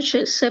sandwich,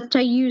 except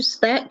I use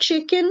that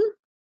chicken.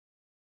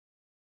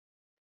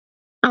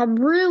 I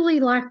really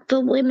like the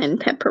lemon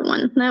pepper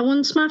one. That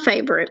one's my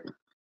favorite.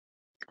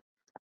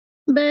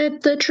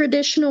 But the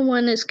traditional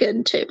one is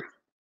good too.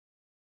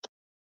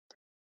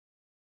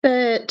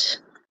 But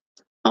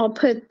I'll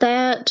put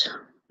that,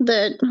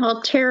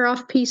 I'll tear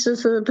off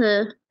pieces of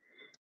the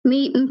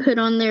meat and put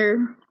on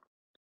there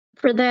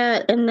for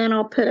that, and then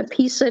I'll put a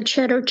piece of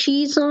cheddar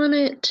cheese on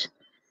it.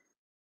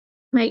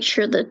 Make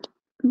sure the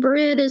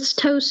bread is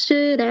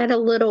toasted, add a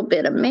little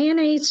bit of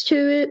mayonnaise to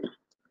it.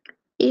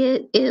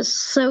 It is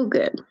so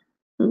good.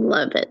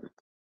 Love it.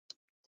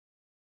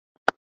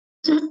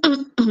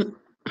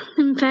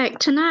 In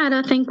fact, tonight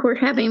I think we're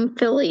having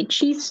Philly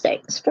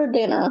cheesesteaks for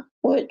dinner,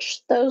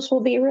 which those will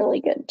be really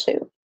good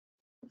too.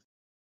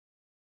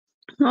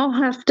 I'll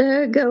have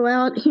to go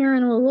out here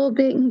in a little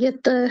bit and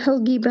get the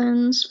hoagie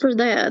buns for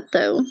that,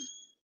 though.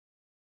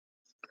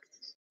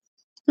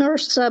 Or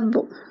sub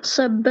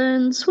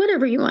buns,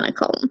 whatever you want to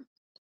call them.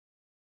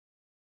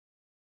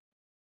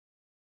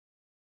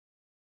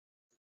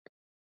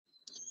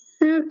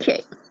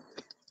 Okay.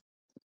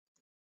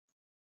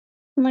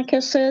 Like I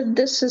said,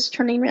 this is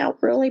turning out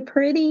really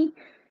pretty.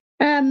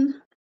 The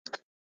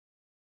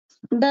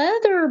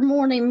other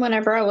morning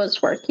whenever I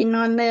was working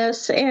on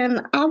this,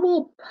 and I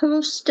will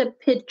post a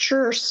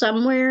picture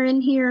somewhere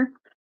in here,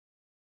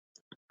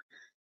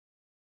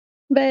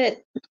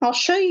 but I'll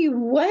show you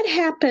what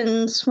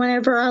happens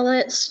whenever I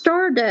let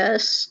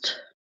Stardust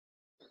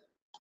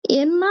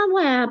in my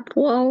lap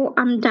while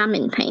I'm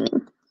diamond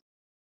painting.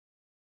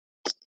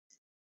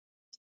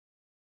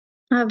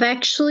 I've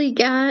actually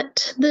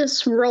got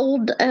this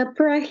rolled up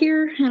right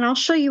here, and I'll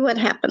show you what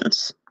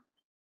happens.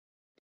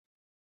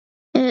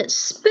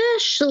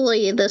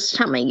 Especially this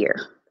time of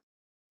year.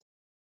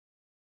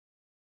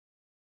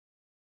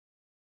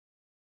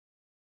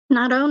 And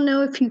I don't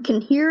know if you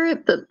can hear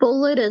it, but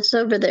Bullet is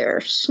over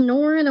there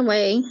snoring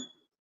away.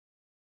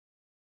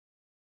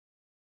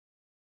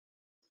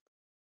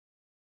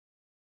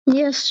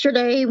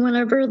 Yesterday,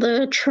 whenever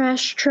the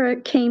trash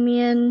truck came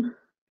in,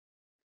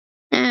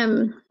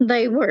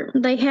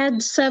 they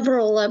had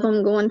several of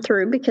them going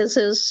through because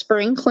it was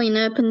spring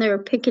cleanup and they were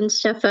picking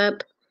stuff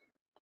up.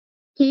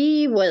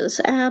 He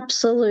was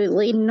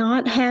absolutely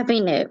not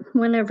having it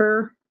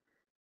whenever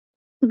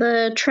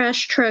the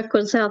trash truck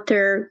was out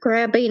there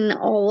grabbing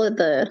all of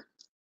the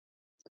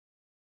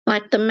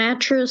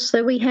mattress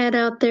that we had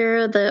out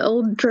there, the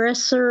old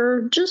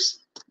dresser,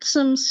 just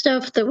some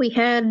stuff that we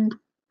had,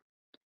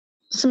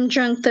 some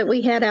junk that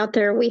we had out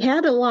there. We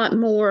had a lot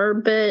more,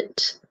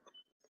 but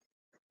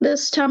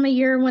this time of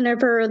year,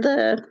 whenever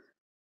the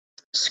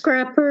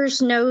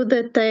scrappers know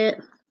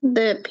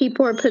that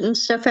people are putting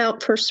stuff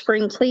out for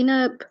spring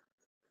cleanup,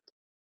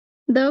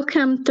 they'll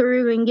come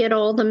through and get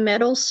all the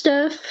metal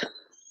stuff.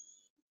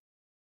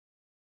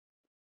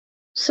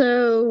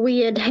 So we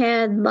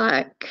had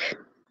like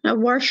a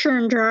washer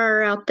and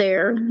dryer out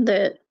there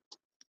that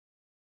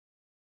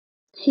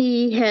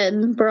he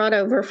had brought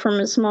over from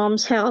his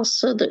mom's house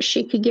so that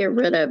she could get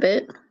rid of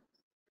it.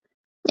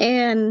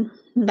 And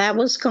that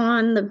was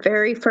gone the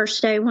very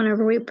first day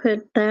whenever we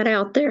put that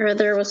out there.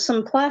 There was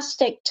some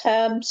plastic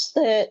tubs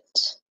that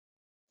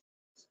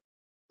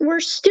were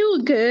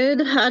still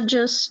good. I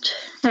just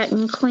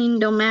hadn't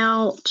cleaned them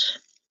out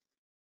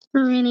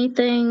or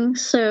anything.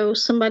 So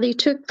somebody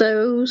took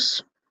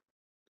those,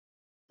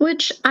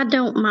 which I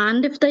don't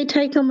mind if they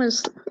take them,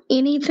 as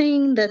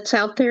anything that's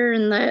out there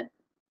in that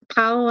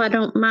pile, I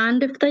don't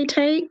mind if they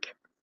take,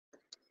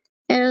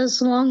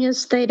 as long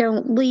as they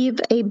don't leave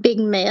a big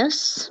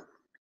mess.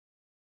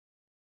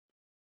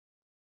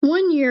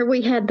 One year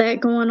we had that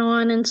going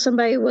on, and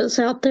somebody was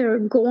out there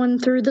going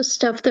through the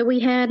stuff that we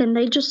had, and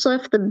they just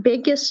left the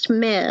biggest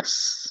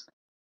mess.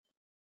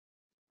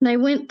 They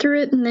went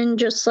through it and then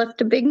just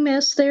left a big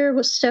mess there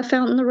with stuff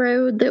out in the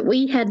road that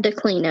we had to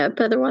clean up.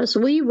 Otherwise,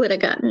 we would have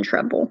gotten in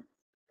trouble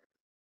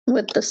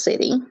with the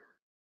city.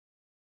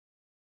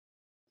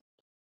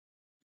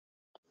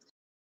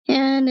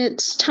 And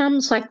it's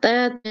times like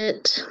that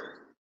that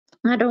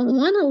I don't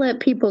want to let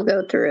people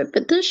go through it.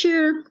 But this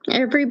year,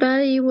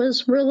 everybody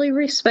was really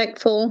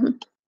respectful,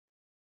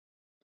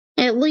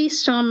 at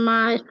least on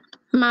my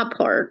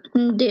part,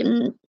 and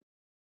didn't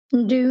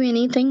do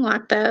anything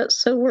like that.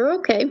 So we're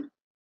okay.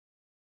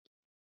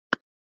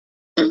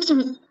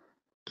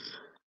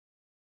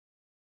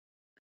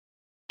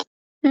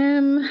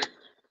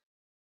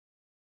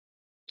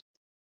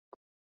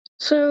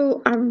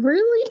 So I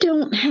really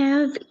don't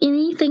have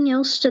anything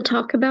else to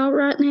talk about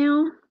right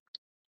now.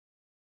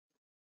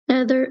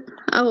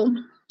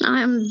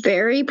 I'm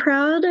very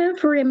proud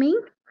of Remy.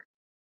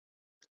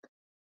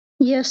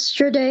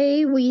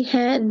 Yesterday we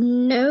had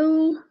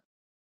no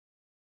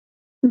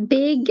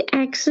big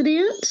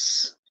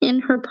accidents in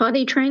her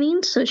potty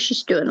training, so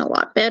she's doing a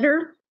lot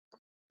better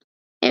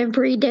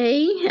every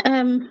day.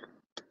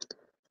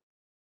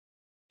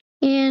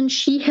 And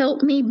she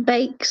helped me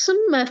bake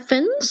some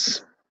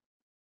muffins,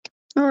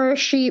 or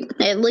she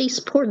at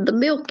least poured the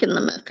milk in the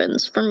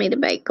muffins for me to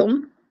bake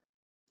them.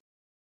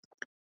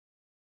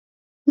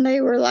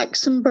 They were like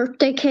some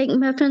birthday cake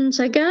muffins.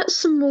 I got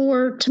some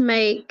more to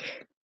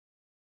make.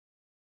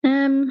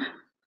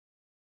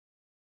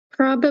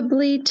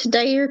 Probably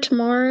today or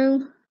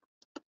tomorrow.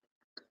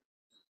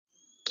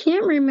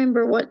 Can't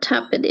remember what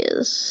type it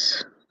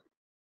is.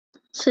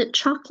 Is it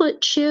chocolate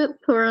chip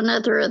or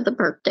another of the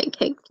birthday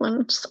cake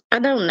ones? I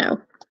don't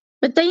know.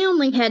 But they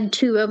only had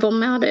 2 of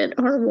them out at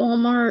our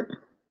Walmart.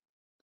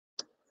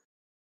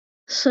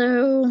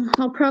 So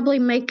I'll probably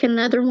make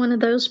another one of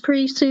those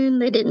pretty soon.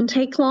 They didn't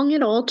take long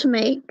at all to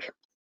make.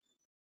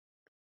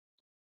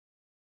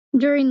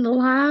 During the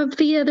live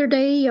the other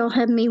day, y'all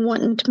had me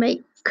wanting to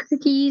make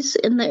cookies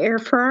in the air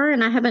fryer,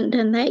 and I haven't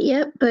done that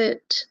yet,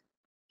 but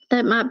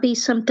that might be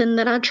something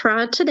that I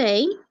try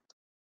today.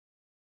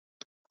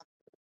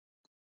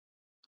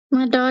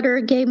 My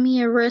daughter gave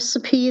me a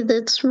recipe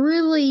that's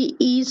really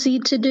easy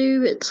to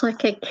do. It's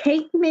like a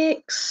cake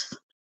mix,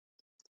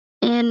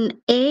 an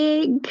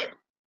egg,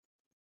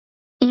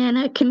 and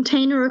a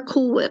container of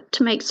Cool Whip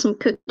to make some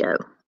cookie dough.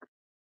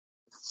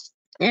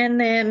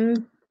 And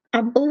then I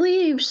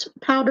believe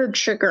powdered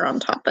sugar on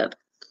top of it.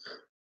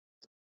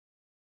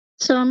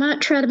 So I might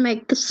try to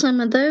make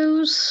some of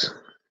those.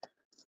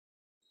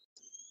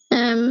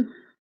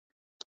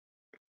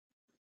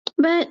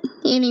 But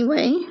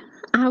anyway,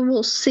 I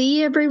will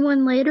see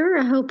everyone later.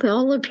 I hope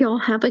all of y'all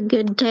have a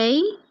good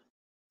day.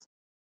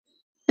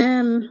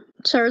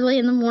 It's early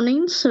in the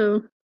morning,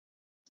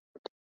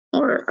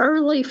 or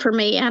early for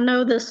me. I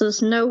know this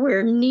is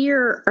nowhere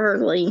near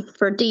early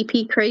for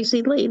DP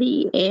Crazy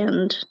Lady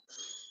and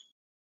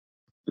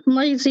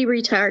Lazy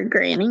Retired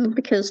Granny,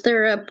 because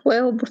they're up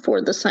well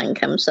before the sun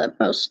comes up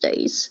most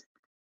days.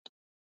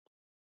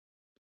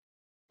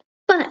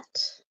 But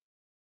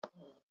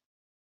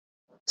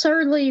it's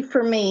early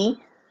for me.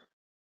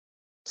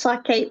 It's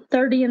like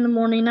 8:30 in the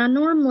morning. I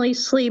normally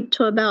sleep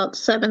to about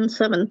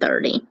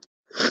 7:30.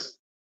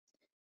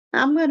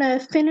 I'm going to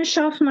finish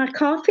off my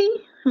coffee.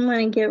 I'm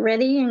going to get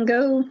ready and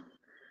go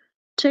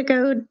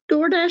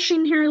door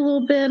dashing here a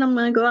little bit. I'm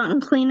going to go out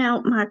and clean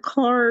out my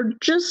car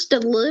just a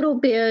little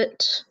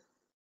bit.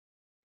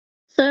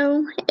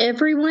 So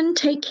everyone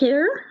take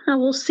care. I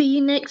will see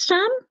you next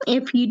time.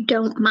 If you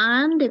don't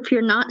mind, if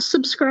you're not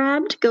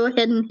subscribed, go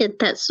ahead and hit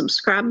that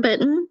subscribe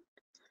button.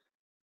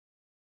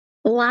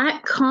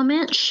 Like,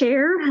 comment,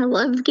 share. I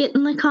love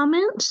getting the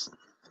comments.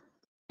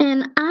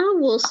 And I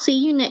will see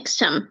you next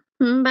time.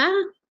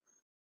 Bye.